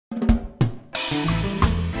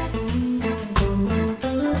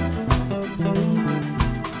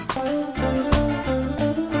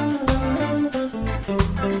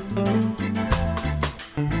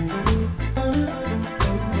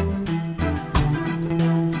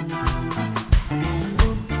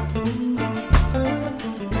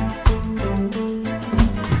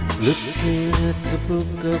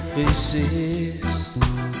book of faces.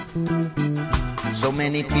 So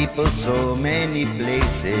many people, so many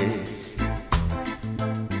places.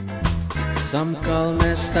 Some call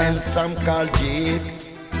Nesta and some call Jake.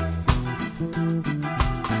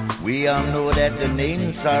 We all know that the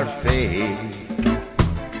names are fake.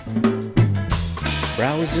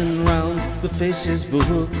 Browsing round the faces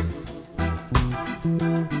book,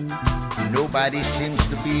 nobody seems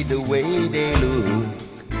to be the way they look.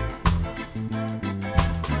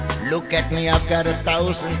 Look at me, I've got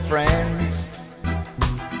 1,000 friends,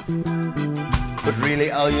 but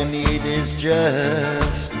really all you need is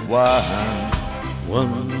just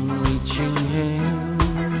one reaching hand.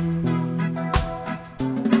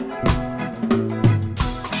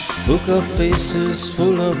 Book of faces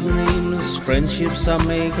full of names, friendships I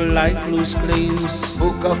make like loose claims.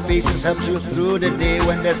 Book of faces helps you through the day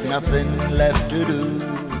when there's nothing left to do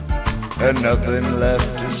and nothing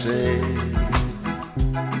left to say.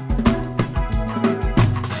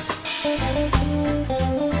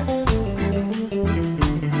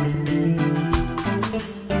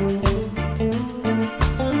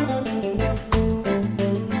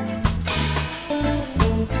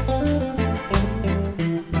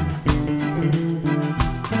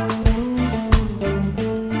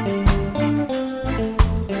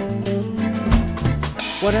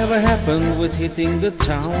 Whatever happened with hitting the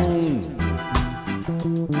town?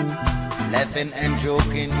 Laughing and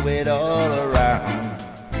joking with all around.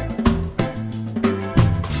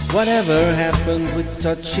 Whatever happened with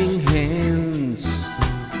touching hands?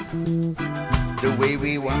 The way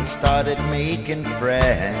we once started making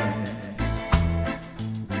friends.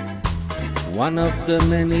 One of the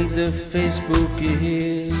many the Facebook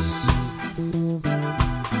is.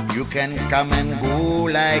 You can come and go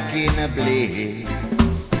like in a blaze.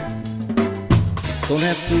 Don't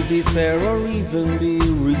have to be fair or even be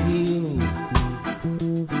real.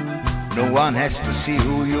 No one has to see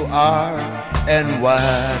who you are and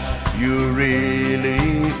what you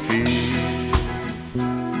really feel.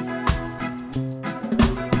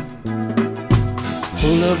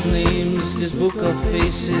 Full of names, this book of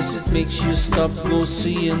faces. It makes you stop, go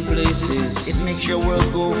seeing places. It makes your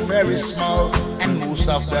world go very small, and most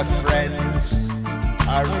of the friends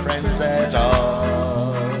aren't friends at all.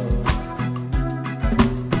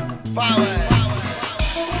 Forward.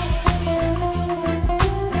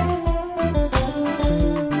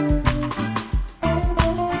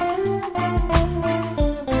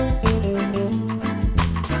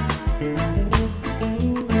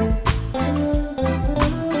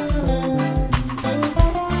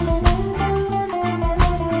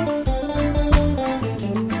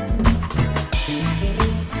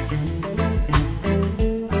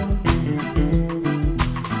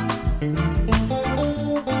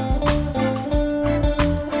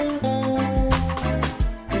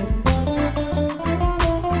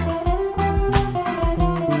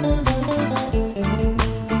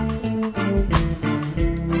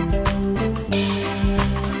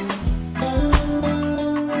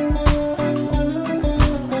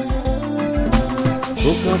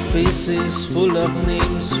 Book of faces full of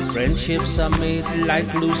names, friendships are made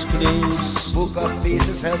like loose claims. Book of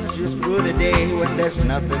faces helps you through the day when there's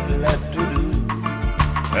nothing left to do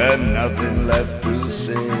and nothing left to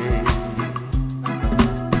say.